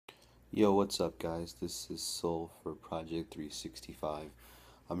Yo, what's up, guys? This is Soul for Project 365.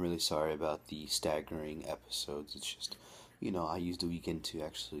 I'm really sorry about the staggering episodes. It's just, I used the weekend to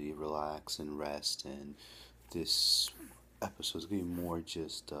actually relax and rest, and this episode is going to be more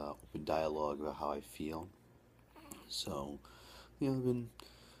just open dialogue about how I feel. So, I've been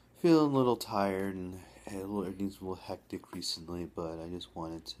feeling a little tired and everything's a little hectic recently, but I just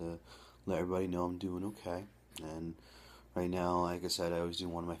wanted to let everybody know I'm doing okay. And right now, like I said, I always do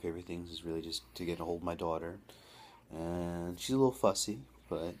one of my favorite things is really just to get a hold of my daughter. And she's a little fussy,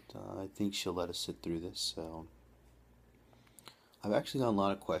 but I think she'll let us sit through this. So I've actually gotten a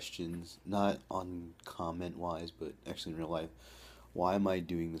lot of questions, not on comment wise, but actually in real life. Why am I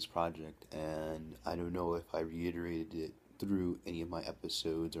doing this project? And I don't know if I reiterated it through any of my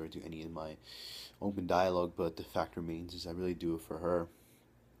episodes or through any of my open dialogue, but the fact remains is I really do it for her.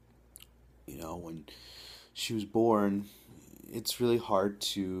 When she was born, it's really hard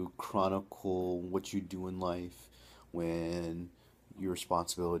to chronicle what you do in life when your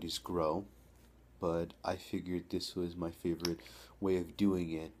responsibilities grow, but I figured this was my favorite way of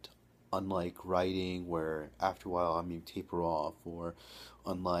doing it. Unlike writing, where after a while I may taper off, or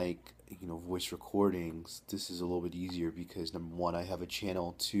unlike voice recordings, this is a little bit easier because number one, I have a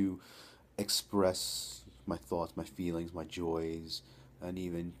channel to express my thoughts, my feelings, my joys, and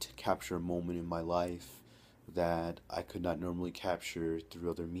even to capture a moment in my life that I could not normally capture through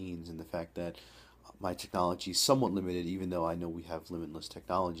other means. And the fact that my technology is somewhat limited, even though I know we have limitless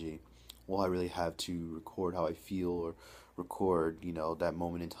technology, all I really have to record how I feel or record, that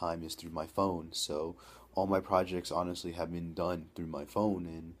moment in time is through my phone. So all my projects honestly have been done through my phone,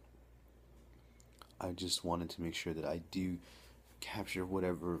 and I just wanted to make sure that I do capture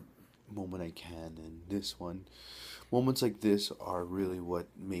whatever moment I can. And this one, moments like this are really what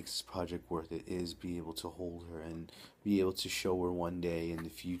makes this project worth it, is be able to hold her and be able to show her one day in the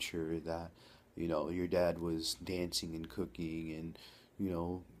future that, your dad was dancing and cooking and,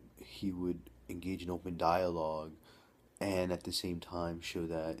 he would engage in open dialogue and at the same time show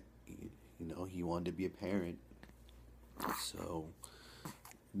that, he wanted to be a parent. So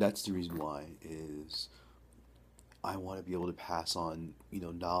that's the reason why is I want to be able to pass on,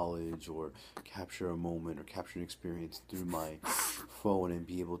 knowledge or capture a moment or capture an experience through my phone and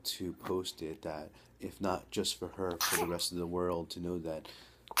be able to post it, that if not just for her, for the rest of the world to know that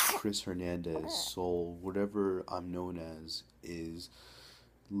Chris Hernandez, Soul, whatever I'm known as, is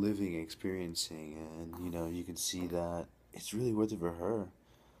living, experiencing, and you can see that it's really worth it for her.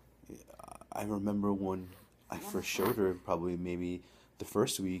 I remember when I first showed her, probably maybe the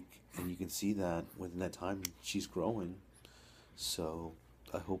first week, and you can see that within that time she's growing. So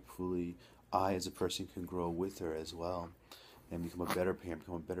hopefully I as a person can grow with her as well and become a better parent,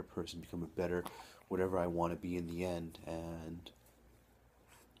 become a better person, become a better whatever I want to be in the end. And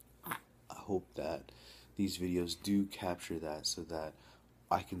I hope that these videos do capture that so that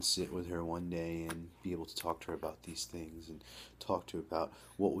I can sit with her one day and be able to talk to her about these things and talk to her about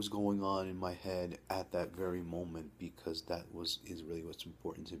what was going on in my head at that very moment, because that is really what's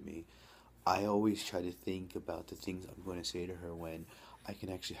important to me. I always try to think about the things I'm going to say to her when I can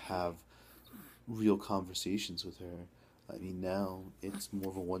actually have real conversations with her. I mean, now it's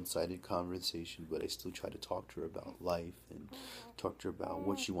more of a one sided conversation, but I still try to talk to her about life and talk to her about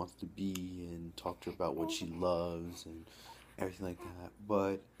what she wants to be and talk to her about what she loves and everything like that.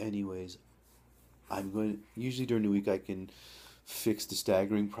 But, anyways, I'm going to, usually during the week I can fix the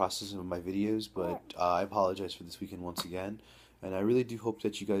staggering process of my videos, but I apologize for this weekend once again. And I really do hope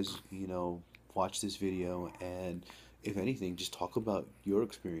that you guys, watch this video and, if anything, just talk about your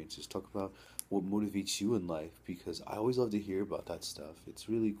experiences. Talk about what motivates you in life, because I always love to hear about that stuff. It's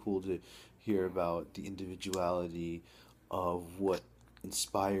really cool to hear about the individuality of what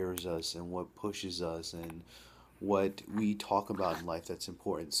inspires us and what pushes us and what we talk about in life that's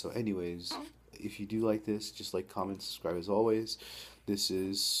important. So, anyways, if you do like this, just like, comment, subscribe as always. This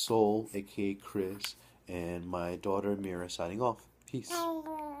is Soul, aka Chris, and my daughter Mira signing off. Peace.